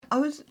I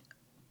was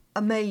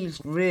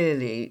amazed,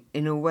 really,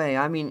 in a way.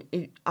 I mean,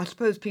 I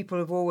suppose people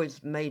have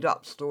always made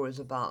up stories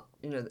about,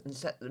 and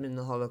set them in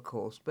the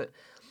Holocaust, but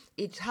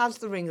it has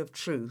the ring of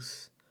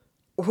truth,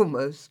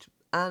 almost.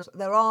 And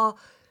there are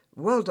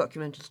well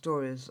documented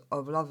stories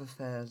of love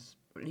affairs,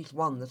 at least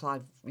one that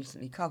I've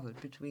recently covered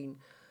between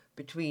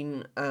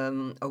in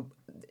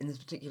this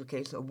particular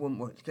case, a woman.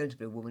 Well, it's going to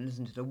be a woman,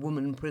 isn't it? A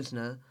woman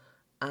prisoner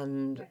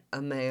and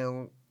a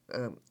male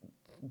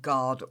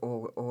guard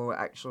or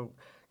actual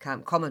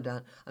camp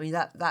commandant. I mean,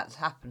 that's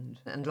happened,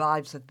 and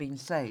lives have been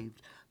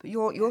saved. But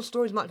your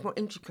story is much more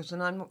intricate,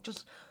 and I'm not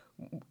just.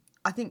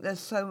 I think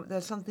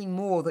there's something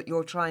more that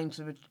you're trying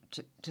to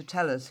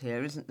tell us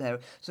here, isn't there?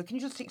 So can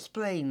you just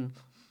explain?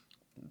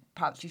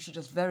 Perhaps you should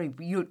just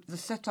the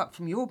setup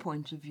from your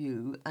point of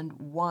view and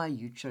why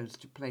you chose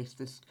to place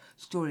this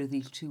story of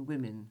these two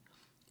women,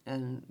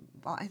 and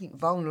I think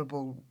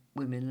vulnerable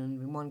women,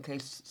 and in one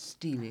case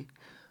steely,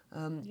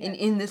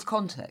 in this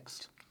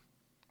context.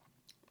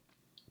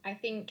 I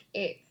think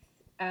it's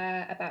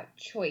about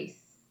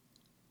choice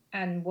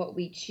and what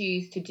we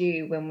choose to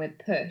do when we're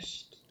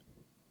pushed,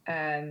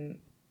 and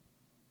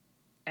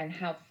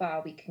how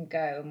far we can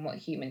go and what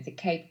humans are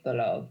capable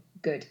of,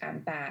 good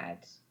and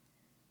bad,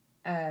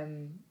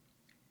 and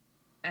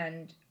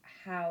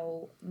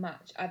how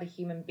much other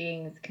human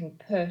beings can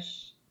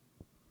push,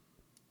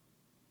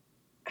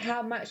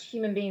 how much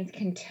human beings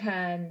can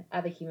turn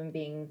other human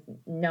beings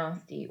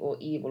nasty or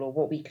evil, or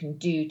what we can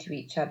do to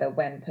each other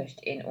when pushed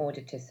in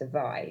order to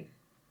survive,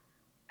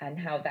 and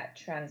how that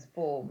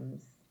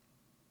transforms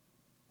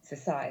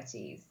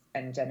societies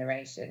and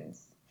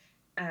generations,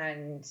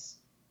 and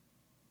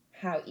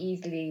how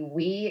easily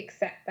we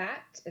accept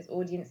that as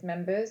audience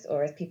members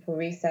or as people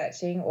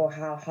researching, or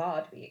how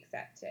hard we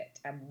accept it,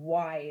 and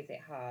why is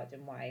it hard,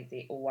 and why is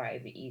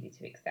it easy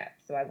to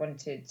accept. So I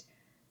wanted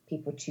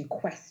people to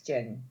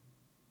question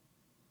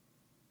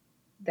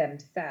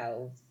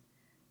themselves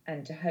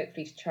and to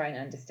hopefully try and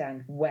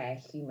understand where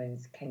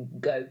humans can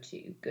go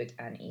to, good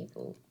and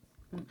evil.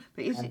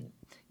 But is it?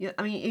 Yeah,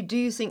 I mean, do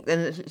you think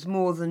then that it's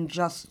more than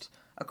just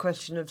a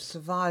question of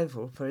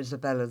survival for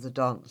Isabella the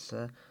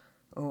dancer,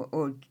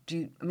 or do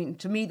you? I mean,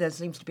 to me, there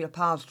seems to be a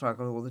power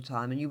struggle all the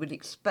time, and you would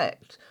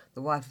expect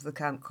the wife of the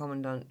camp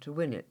commandant to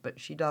win it, but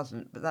she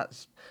doesn't. But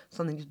that's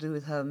something to do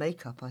with her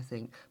makeup, I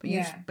think.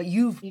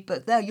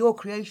 But they're your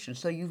creation,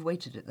 so you've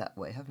weighted it that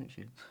way, haven't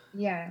you?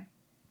 Yeah.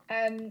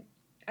 I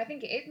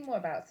think it is more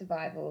about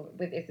survival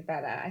with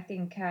Isabella. I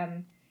think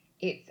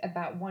it's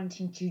about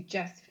wanting to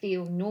just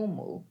feel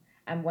normal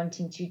and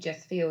wanting to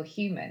just feel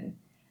human,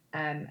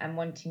 and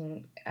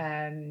wanting.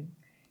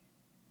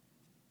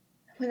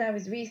 When I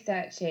was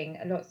researching,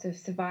 lots of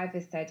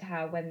survivors said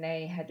how when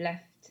they had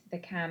left the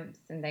camps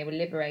and they were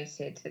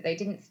liberated, that they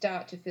didn't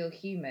start to feel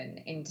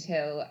human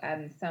until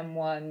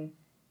someone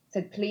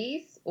said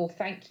please or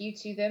thank you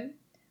to them,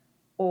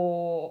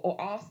 or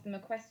asked them a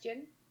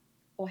question,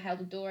 or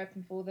held a door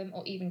open for them,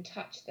 or even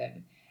touched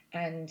them.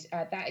 And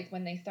that is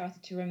when they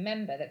started to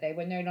remember that they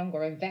were no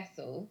longer a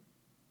vessel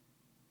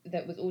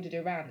that was ordered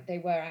around, that they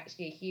were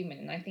actually a human.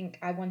 And I think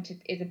I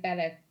wanted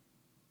Isabella,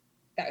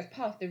 that was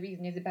part of the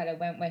reason Isabella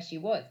went where she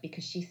was,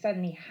 because she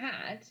suddenly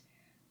had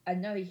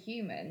another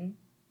human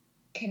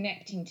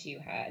connecting to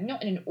her,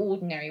 not in an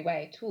ordinary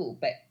way at all,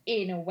 but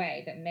in a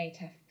way that made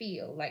her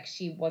feel like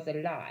she was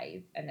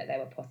alive and that there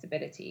were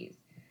possibilities,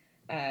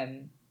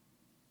 and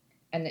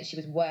that she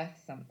was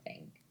worth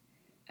something.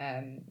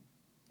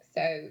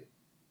 So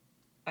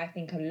I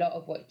think a lot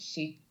of what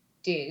she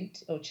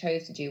did or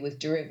chose to do was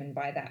driven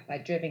by that, by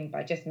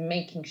just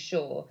making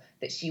sure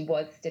that she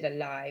was still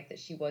alive, that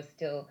she was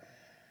still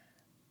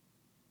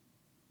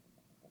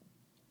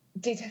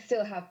did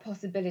still have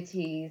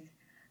possibilities,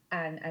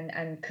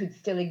 and could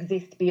still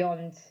exist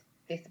beyond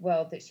this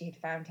world that she had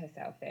found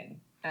herself in,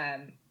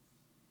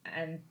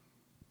 and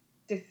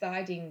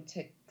deciding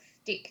to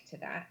stick to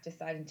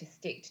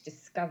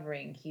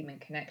discovering human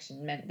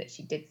connection meant that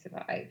she did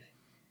survive.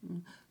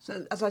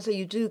 So, as I say,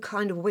 you do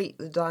kind of weight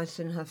the dice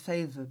in her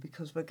favour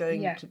because we're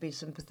going to be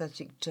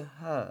sympathetic to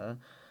her.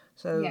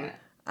 So,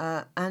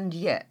 and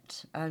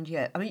yet, I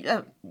mean,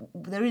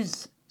 there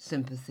is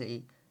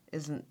sympathy,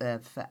 isn't there,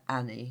 for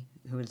Annie,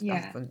 who is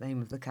that's the name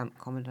of the camp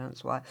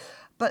commandant's wife.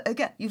 But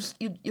again, you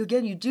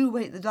do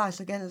weight the dice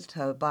against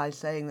her by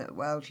saying that,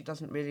 well, she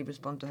doesn't really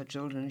respond to her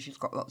children, and she's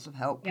got lots of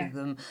help with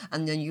them,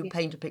 and then you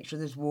paint a picture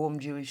of this warm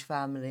Jewish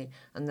family,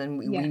 and then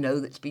we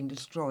know that's been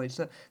destroyed.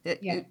 So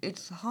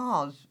it's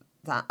hard.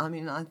 That I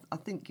mean, I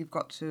think you've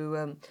got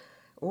to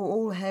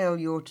all hail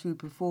your two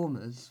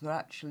performers for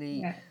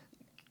actually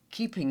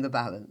keeping the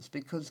balance,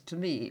 because to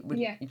me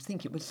you'd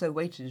think it was so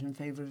weighted in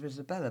favour of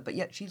Isabella, but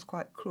yet she's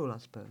quite cruel, I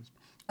suppose.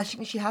 I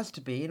think she has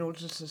to be in order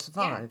to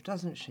survive,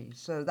 doesn't she?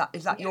 So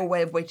is that your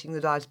way of weighting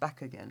the dice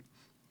back again?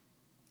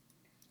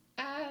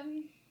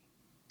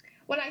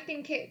 Well, I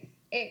think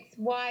it's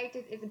why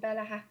does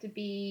Isabella have to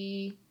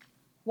be?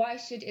 Why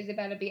should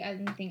Isabella be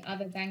anything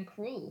other than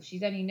cruel?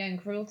 She's only known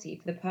cruelty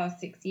for the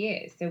past 6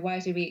 years, so why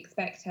do we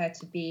expect her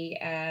to be,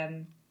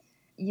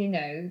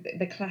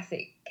 the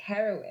classic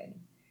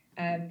heroine?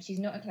 She's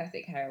not a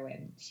classic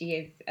heroine. She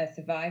is a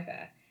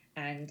survivor.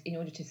 And in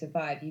order to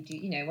survive, you do,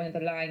 one of the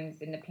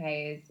lines in the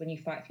play is, when you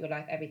fight for your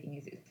life, everything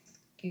is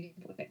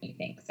excusable, don't you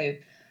think? So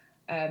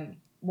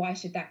why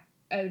should that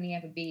only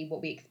ever be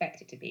what we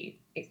expect it to be?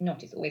 It's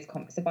not. It's always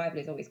survival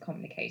is always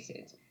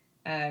complicated.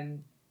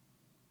 And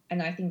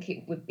I think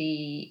it would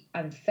be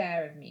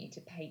unfair of me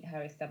to paint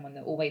her as someone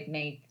that always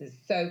made the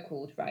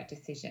so-called right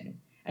decision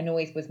and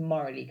always was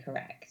morally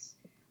correct,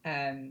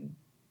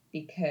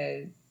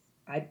 because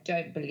I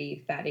don't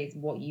believe that is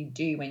what you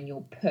do when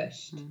you're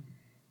pushed.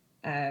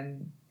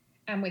 And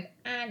with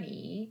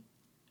Annie,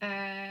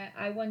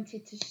 I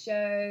wanted to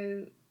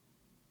show,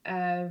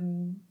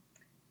 the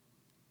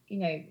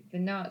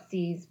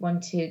Nazis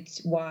wanted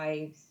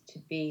wives to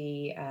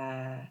be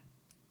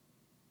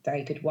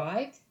very good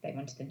wives. They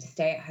wanted them to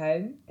stay at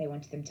home. They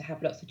wanted them to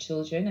have lots of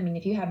children. I mean,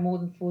 if you had more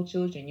than 4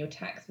 children, your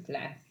tax was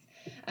less.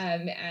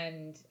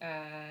 And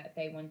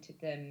they wanted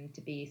them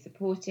to be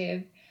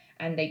supportive.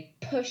 And they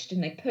pushed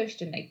and they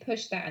pushed and they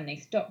pushed that, and they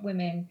stopped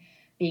women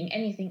being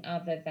anything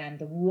other than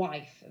the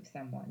wife of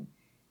someone.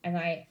 And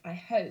I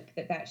hope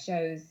that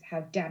shows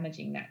how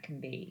damaging that can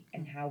be,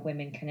 and how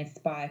women can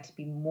aspire to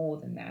be more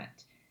than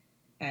that.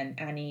 And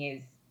Annie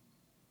is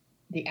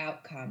the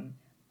outcome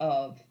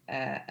of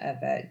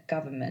a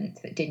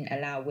government that didn't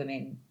allow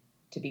women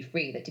to be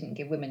free, that didn't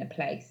give women a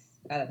place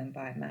other than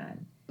by a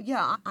man.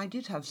 Yeah, I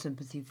did have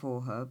sympathy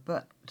for her,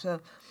 but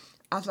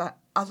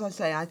as I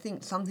say, I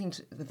think something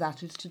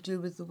that is to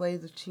do with the way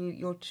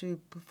your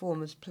two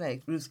performers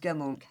play. Ruth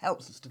Gemmell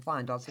helps us to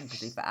find our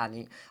sympathy for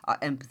Annie, our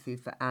empathy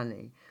for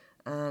Annie.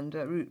 And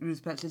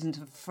Ruth Petz isn't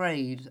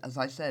afraid, as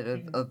I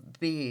said, of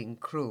being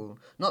cruel.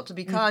 Not to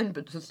be kind,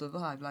 but to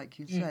survive, like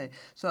you say.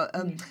 So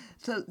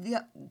so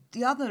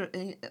the other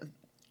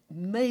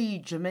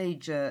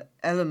major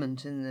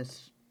element in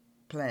this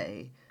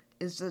play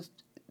is that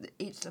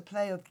it's a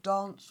play of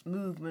dance,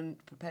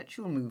 movement,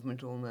 perpetual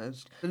movement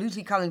almost.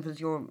 Lucy Cullingford's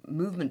your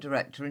movement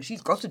director, and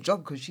she's got a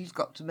job because she's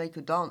got to make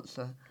a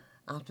dancer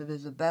out of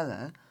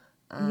Isabella.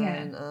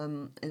 And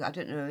I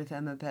don't know if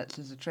Emma Petz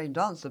is a trained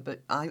dancer,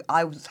 but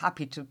I was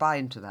happy to buy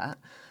into that.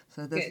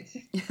 So there's,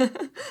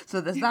 so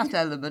there's that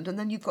element, and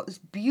then you've got this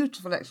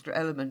beautiful extra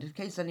element. In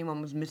case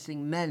anyone was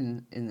missing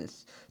men in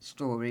this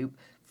story,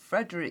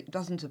 Frederick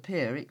doesn't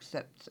appear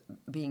except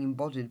being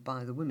embodied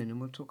by the women, and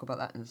we'll talk about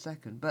that in a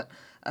second. But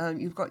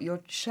you've got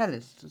your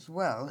cellist as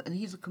well, and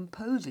he's a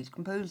composer. He's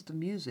composed the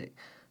music.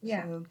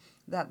 Yeah. So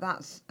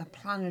that's a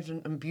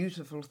plangent and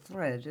beautiful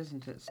thread,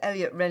 isn't it?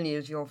 Elliot Rennie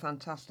is your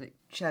fantastic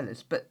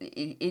cellist, but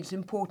it's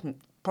important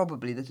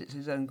probably that it's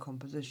his own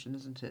composition,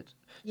 isn't it?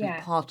 Yeah.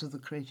 It's part of the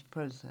creative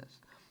process.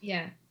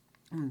 Yeah.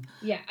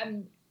 Yeah.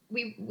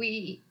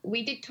 We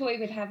did toy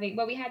with having,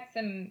 we had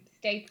some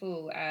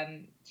staple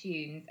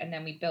tunes, and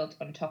then we built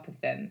on top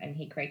of them, and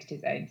he created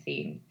his own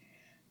themes.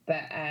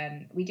 But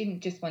we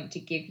didn't just want to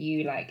give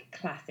you like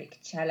classic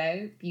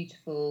cello,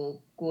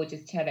 beautiful,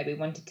 gorgeous cello. We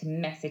wanted to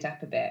mess it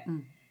up a bit.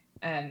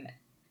 And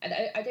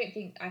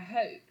I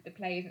hope the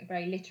play isn't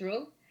very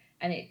literal,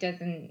 and it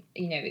doesn't,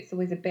 it's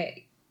always a bit,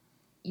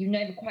 you're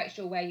never quite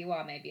sure where you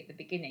are maybe at the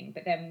beginning.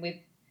 But then with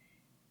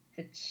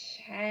the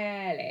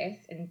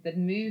cellist and the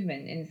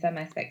movement in some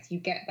aspects, you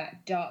get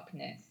that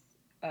darkness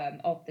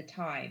of the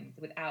times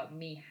without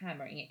me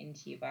hammering it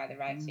into you via the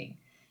writing.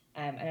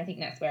 And I think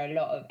that's where a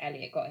lot of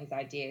Elliot got his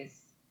ideas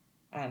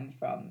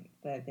from,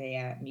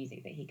 the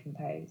music that he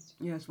composed.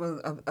 Yes, well,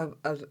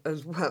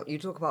 as well, you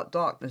talk about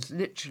darkness.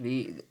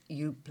 Literally,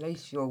 you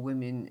place your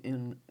women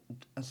in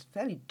a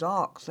fairly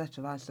dark set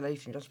of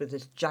isolation, just with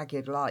this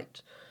jagged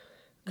light,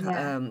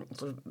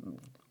 sort of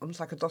almost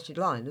like a dotted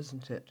line,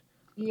 isn't it?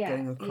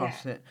 Going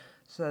across it.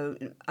 So,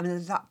 I mean,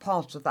 is that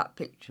part of that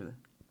picture?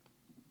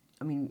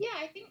 I mean... Yeah,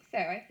 I think so.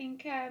 I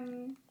think...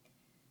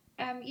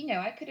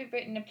 I could have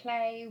written a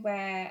play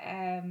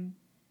where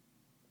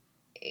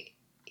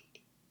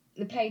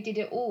the play did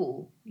it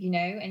all,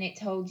 and it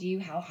told you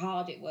how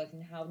hard it was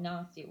and how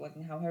nasty it was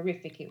and how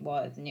horrific it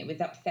was, and it was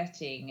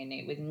upsetting and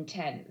it was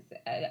intense.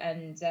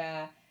 And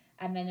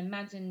then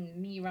imagine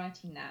me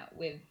writing that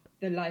with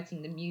the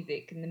lighting, the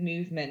music and the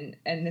movement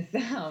and the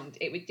sound.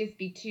 It would just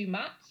be too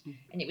much,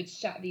 and it would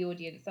shut the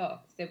audience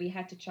off. So we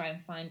had to try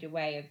and find a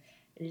way of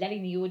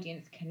letting the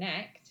audience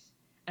connect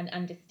and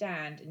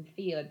understand and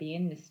feel and be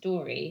in the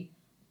story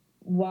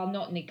while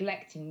not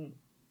neglecting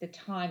the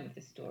time of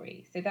the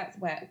story. So that's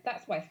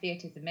why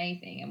theatre is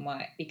amazing, and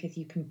because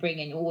you can bring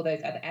in all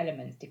those other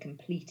elements to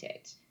complete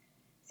it.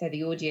 So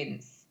the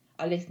audience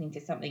are listening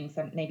to something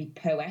maybe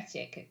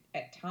poetic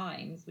at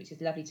times, which is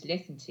lovely to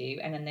listen to,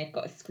 and then they've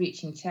got a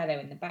screeching cello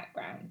in the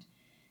background.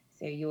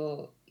 So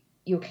you're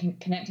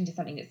connecting to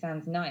something that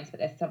sounds nice, but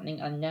there's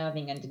something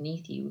unnerving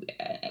underneath you,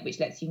 which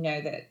lets you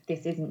know that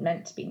this isn't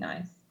meant to be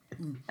nice.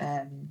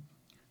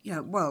 Yeah,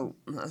 well,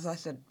 as I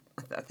said,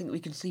 I think we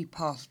can see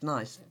past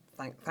nice,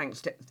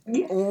 thanks to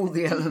all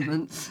the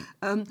elements.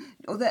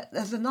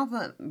 There's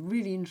another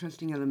really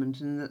interesting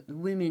element in that the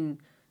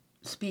women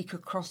speak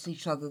across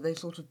each other. They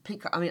sort of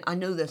pick up. I mean, I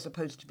know they're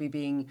supposed to be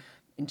being,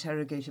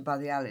 interrogated by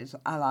the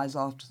Allies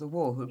after the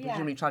war, who Yeah.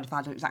 presumably tried to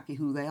find out exactly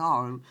who they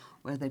are and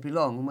where they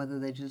belong and whether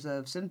they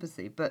deserve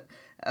sympathy. But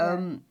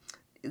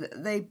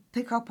they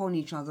pick up on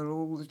each other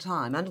all the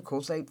time. And, of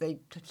course, they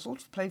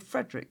sort of play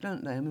Frederick,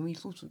 don't they? I mean, we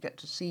sort of get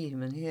to see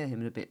him and hear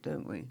him a bit,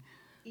 don't we?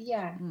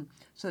 Yeah.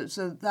 So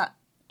that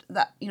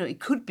it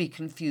could be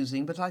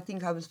confusing, but I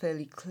think I was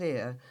fairly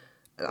clear,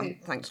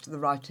 thanks to the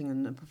writing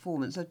and the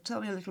performance. So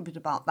tell me a little bit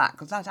about that,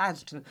 because that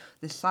adds to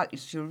this slightly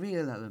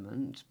surreal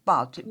element,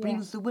 but it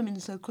brings the women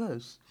so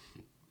close.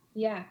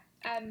 Yeah.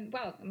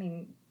 Well, I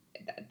mean,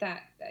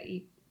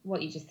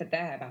 what you just said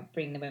there about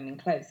bringing the women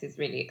close is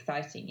really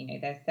exciting. You know,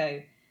 they're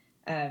so.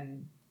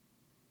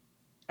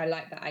 I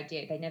like that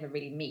idea. They never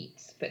really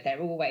meet, but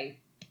they're always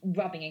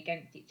rubbing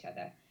against each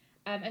other.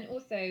 And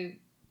also,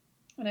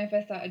 when I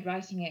first started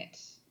writing it,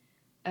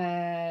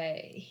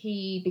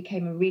 he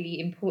became a really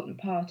important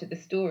part of the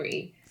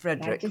story.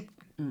 Frederick.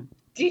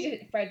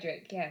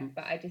 Frederick, yes,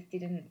 but I just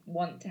didn't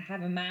want to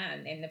have a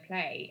man in the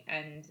play,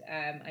 and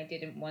I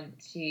didn't want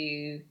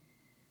to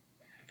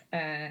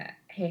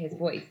hear his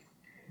voice.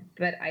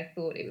 But I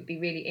thought it would be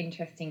really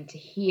interesting to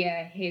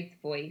hear his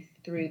voice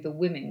through the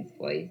women's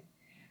voice,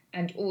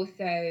 and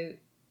also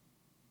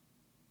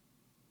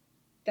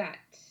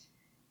that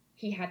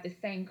he had the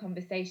same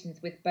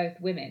conversations with both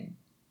women,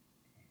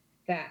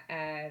 that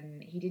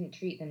he didn't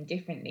treat them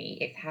differently.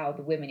 It's how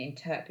the women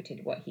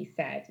interpreted what he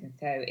said. And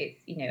so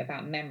it's,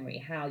 about memory,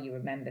 how you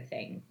remember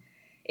things.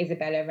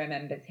 Isabella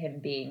remembers him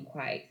being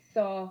quite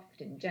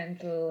soft and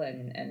gentle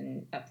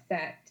and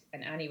upset,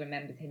 and Annie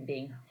remembers him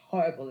being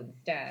horrible and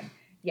stern,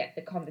 yet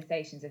the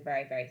conversations are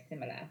very, very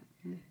similar.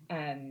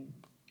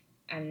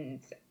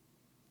 And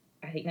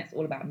I think that's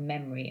all about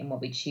memory and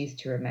what we choose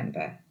to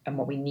remember and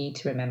what we need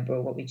to remember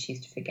or what we choose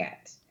to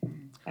forget,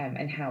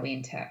 and how we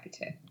interpret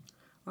it.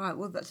 Right,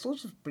 well, that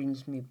sort of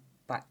brings me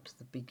back to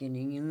the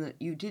beginning, in that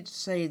you did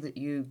say that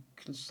you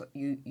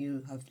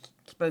have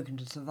spoken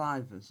to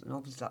survivors, and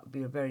obviously that would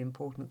be a very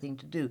important thing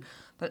to do.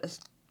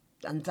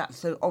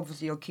 So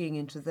obviously you're keying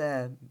into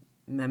their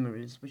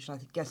memories, which I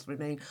guess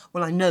remain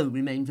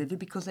vivid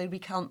because they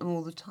recount them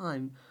all the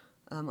time.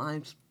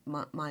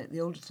 The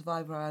oldest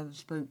survivor I ever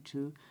spoke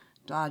to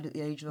died at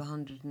the age of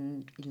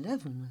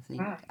 111, I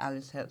think,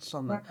 Alice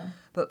Herz-Sommer. Wow.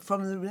 But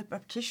from the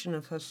repetition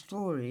of her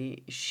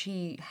story,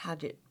 she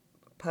had it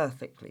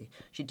perfectly.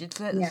 She did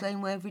say it the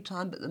same way every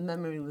time, but the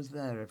memory was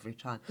there every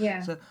time.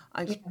 Yeah. So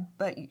I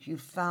expect you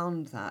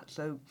found that.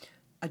 So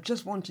I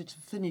just wanted to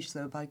finish,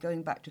 though, by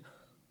going back to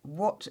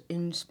what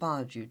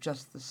inspired you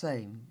just the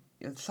same.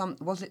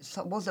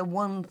 Was there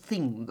one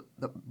thing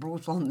that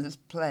brought on this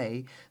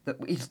play that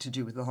is to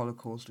do with the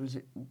Holocaust,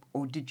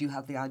 or did you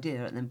have the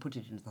idea and then put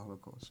it into the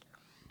Holocaust?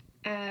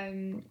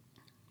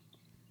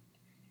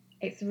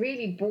 It's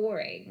really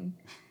boring,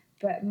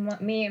 but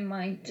me and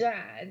my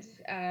dad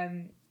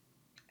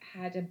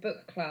had a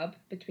book club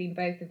between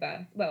both of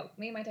us. Well,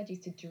 me and my dad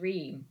used to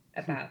dream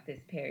about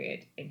this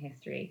period in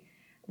history,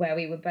 where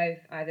we were both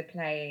either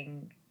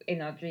playing,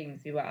 in our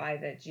dreams, we were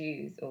either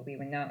Jews or we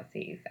were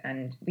Nazis,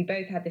 and we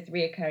both had this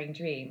reoccurring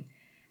dream,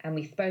 and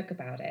we spoke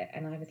about it,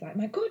 and I was like,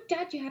 my God,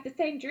 Dad, you had the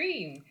same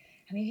dream.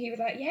 And he was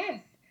like, yes.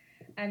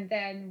 And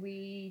then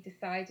we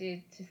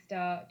decided to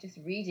start just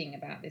reading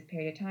about this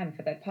period of time.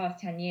 For the past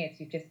 10 years,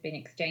 we've just been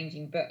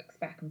exchanging books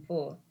back and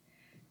forth.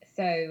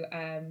 So,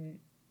 and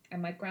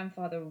my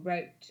grandfather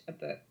wrote a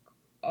book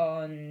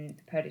on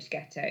the Polish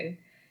ghetto.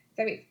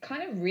 So it's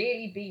kind of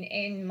really been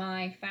in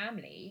my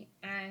family.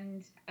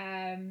 And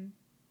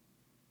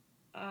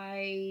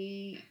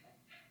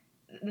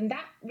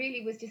that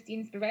really was just the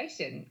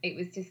inspiration. It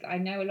was just, I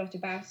know a lot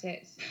about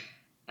it.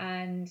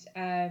 And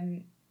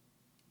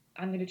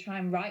I'm going to try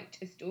and write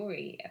a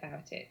story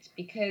about it,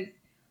 because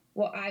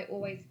what I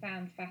always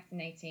found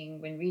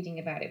fascinating when reading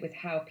about it was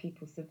how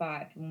people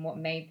survived and what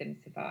made them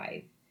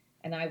survive.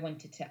 And I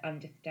wanted to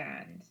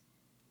understand.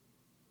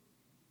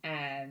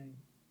 I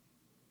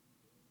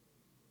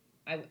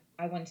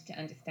wanted to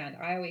understand.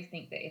 I always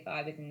think that if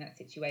I was in that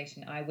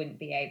situation, I wouldn't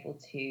be able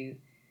to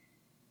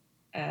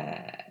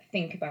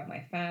think about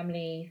my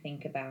family,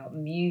 think about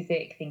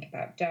music, think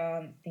about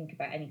dance, think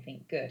about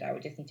anything good. I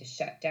would just need to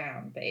shut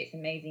down. But it's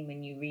amazing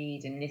when you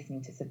read and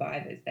listen to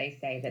survivors, they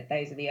say that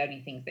those are the only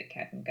things that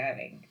kept them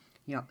going.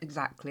 Yeah,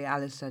 exactly.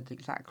 Alice said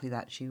exactly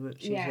that. She was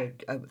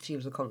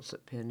a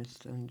concert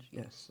pianist, and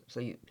yes,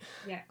 so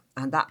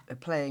and that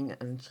playing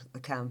and the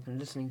camp and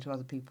listening to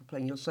other people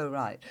playing. You're so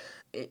right.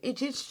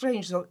 It is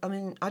strange, though. I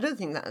mean, I don't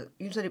think that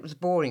you said it was a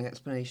boring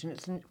explanation.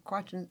 It's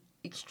quite an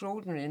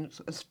extraordinary and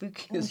as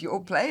spooky as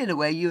your play, in a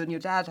way. You and your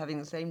dad having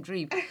the same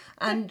dream,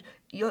 and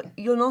you're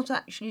not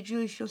actually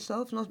Jewish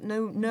yourself. Not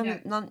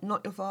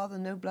your father.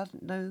 No blood.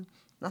 No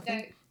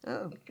nothing. No.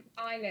 Oh.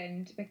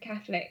 Ireland, we're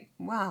Catholic.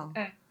 Wow.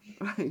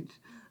 Right.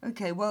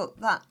 Okay, well,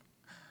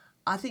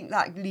 I think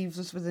that leaves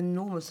us with an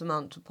enormous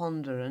amount to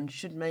ponder and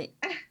should make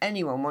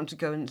anyone want to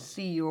go and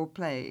see your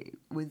play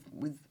with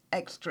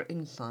extra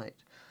insight.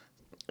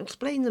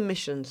 Explain the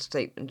mission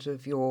statement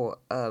of your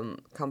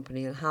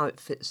company and how it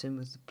fits in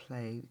with the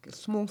play.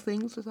 Small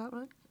things, is that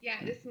right?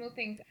 Yeah, the small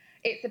things.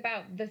 It's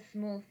about the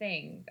small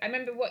things. I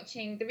remember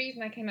watching, the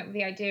reason I came up with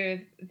the idea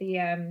of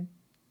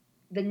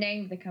the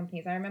name of the company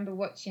is I remember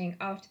watching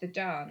After the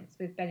Dance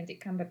with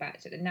Benedict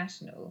Cumberbatch at the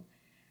National,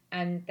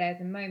 and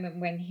there's a moment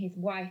when his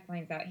wife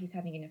finds out he's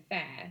having an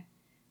affair,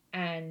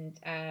 and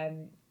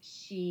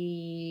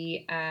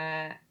she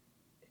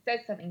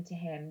says something to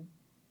him,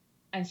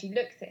 and she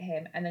looks at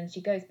him, and then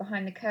she goes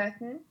behind the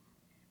curtain,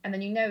 and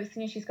then as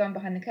soon as she's gone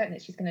behind the curtain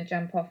that she's going to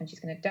jump off and she's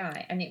going to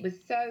die. And it was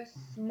so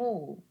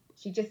small.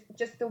 She just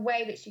the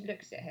way that she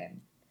looks at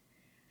him,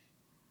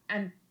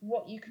 and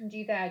what you can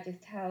do there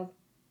just tells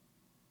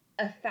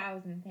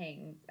 1,000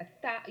 things.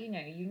 You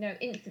know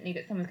instantly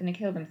that someone's going to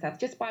kill themselves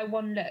just by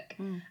one look.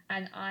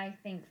 And I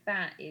think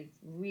that is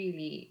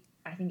really,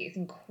 I think it's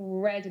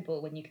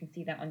incredible when you can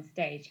see that on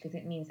stage, because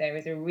it means there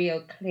is a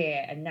real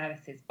clear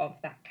analysis of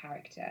that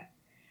character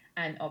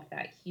and of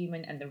that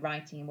human and the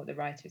writing and what the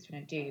writer is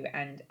trying to do.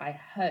 And I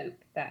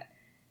hope that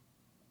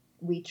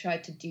we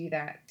tried to do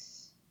that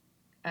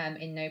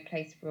in No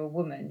Place for a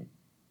Woman.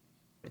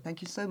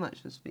 Thank you so much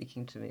for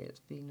speaking to me.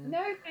 It's been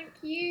No, thank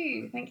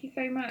you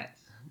so much.